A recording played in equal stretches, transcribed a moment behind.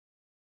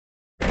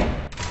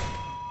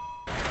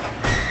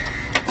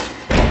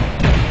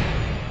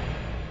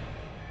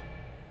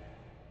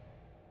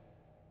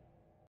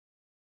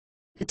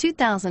The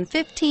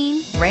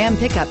 2015 Ram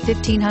Pickup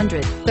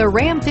 1500. The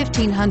Ram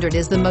 1500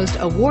 is the most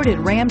awarded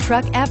Ram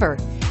truck ever.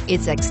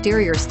 Its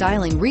exterior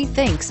styling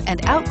rethinks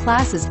and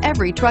outclasses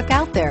every truck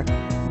out there.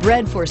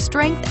 Bred for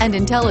strength and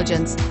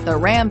intelligence, the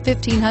Ram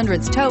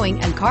 1500's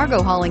towing and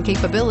cargo hauling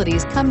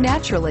capabilities come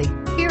naturally.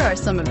 Here are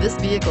some of this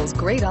vehicle's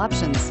great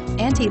options: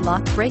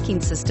 anti-lock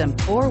braking system,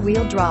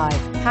 four-wheel drive,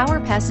 power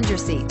passenger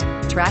seat,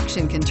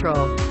 traction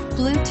control,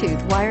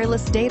 Bluetooth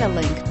wireless data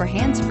link for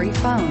hands-free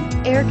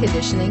phone, air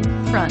conditioning,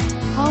 front,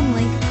 home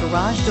link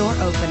garage door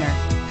opener,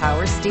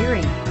 power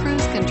steering,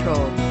 cruise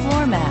control,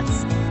 floor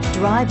mats.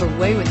 Drive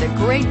away with a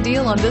great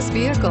deal on this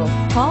vehicle.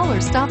 Call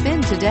or stop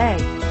in today.